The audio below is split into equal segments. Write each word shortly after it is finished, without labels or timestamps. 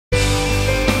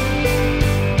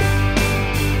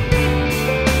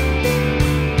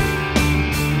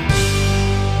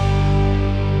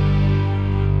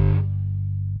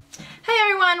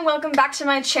welcome back to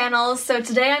my channel. So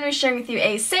today I'm going to be sharing with you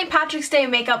a St. Patrick's Day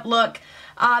makeup look.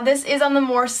 This is on the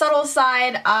more subtle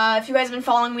side. If you guys have been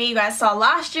following me, you guys saw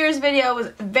last year's video. It was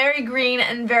very green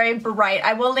and very bright.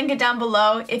 I will link it down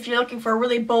below if you're looking for a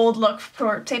really bold look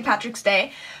for St. Patrick's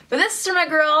Day. But this is for my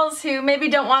girls who maybe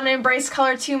don't want to embrace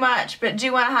color too much but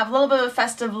do want to have a little bit of a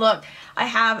festive look. I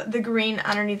have the green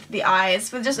underneath the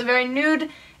eyes with just a very nude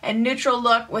and neutral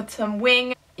look with some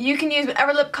wing. You can use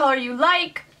whatever lip color you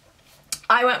like.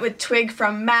 I went with Twig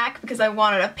from MAC because I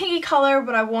wanted a pinky color,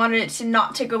 but I wanted it to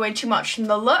not take away too much from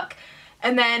the look.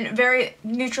 And then very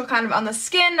neutral kind of on the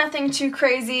skin, nothing too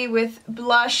crazy with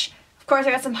blush. Of course,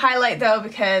 I got some highlight though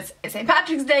because it's St.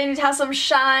 Patrick's Day, you need to have some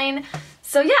shine.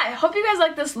 So yeah, I hope you guys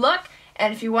like this look,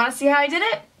 and if you want to see how I did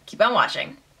it, keep on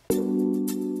watching.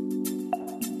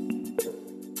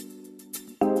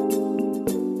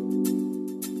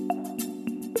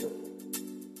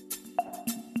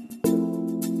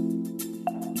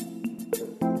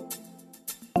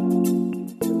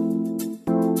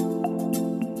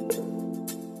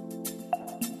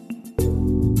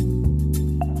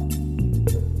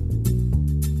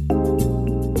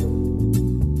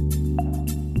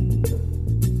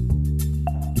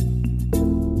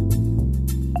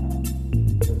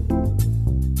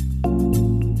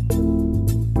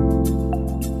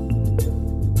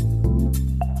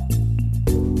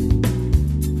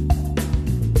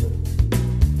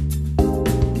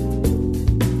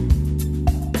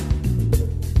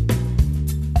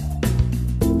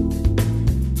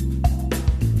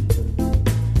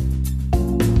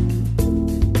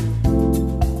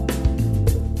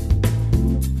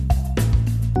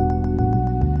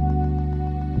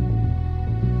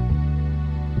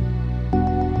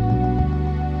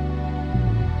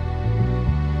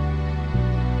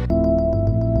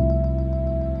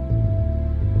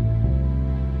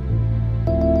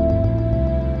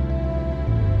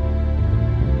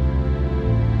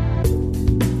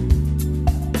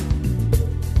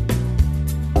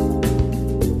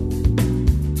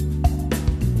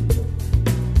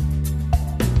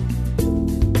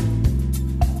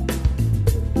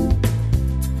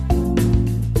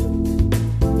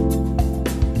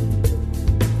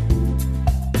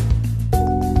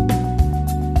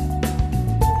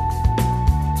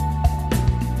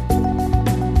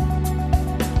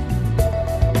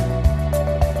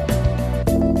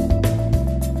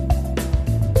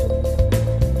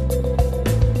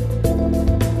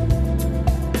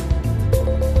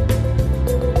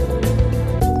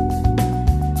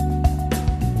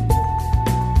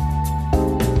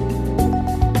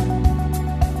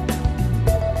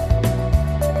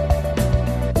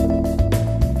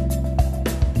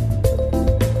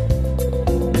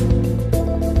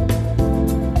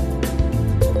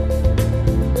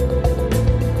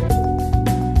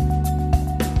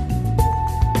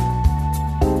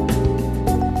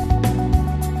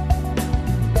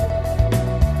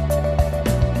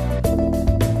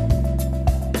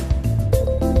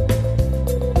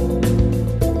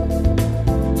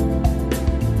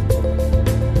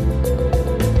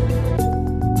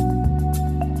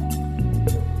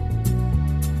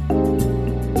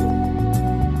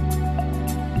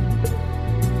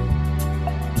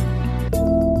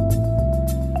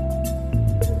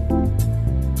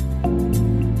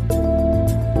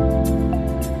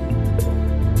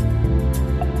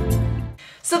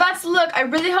 So that's the look. I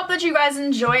really hope that you guys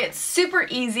enjoy it. It's super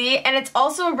easy, and it's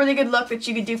also a really good look that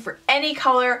you could do for any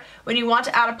color. When you want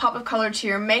to add a pop of color to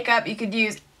your makeup, you could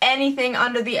use anything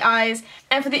under the eyes.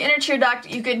 And for the inner tear duct,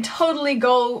 you can totally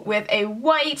go with a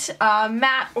white,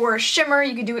 matte, or a shimmer.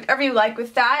 You can do whatever you like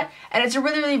with that, and it's a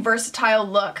really, really versatile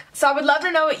look. So I would love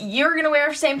to know what you're gonna wear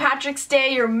for St. Patrick's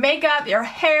Day, your makeup, your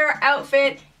hair,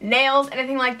 outfit, nails,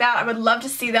 anything like that. I would love to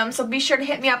see them, so be sure to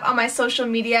hit me up on my social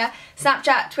media,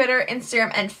 Snapchat, Twitter,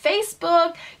 Instagram, and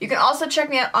Facebook. You can also check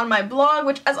me out on my blog,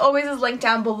 which as always is linked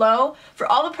down below. For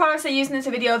all the products I use in this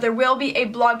video, there will be a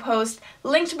blog post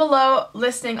linked below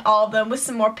listing all of them with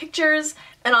some more pictures,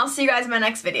 and I'll see you guys in my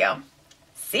next video.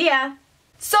 See ya!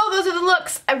 So those are the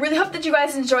looks. I really hope that you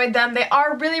guys enjoyed them. They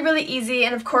are really, really easy,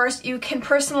 and of course you can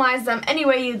personalize them any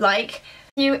way you'd like.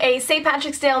 A St.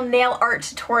 Patrick's Day nail art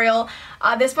tutorial.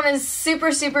 This one is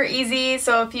super, super easy,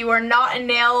 so if you are not a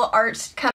nail art kind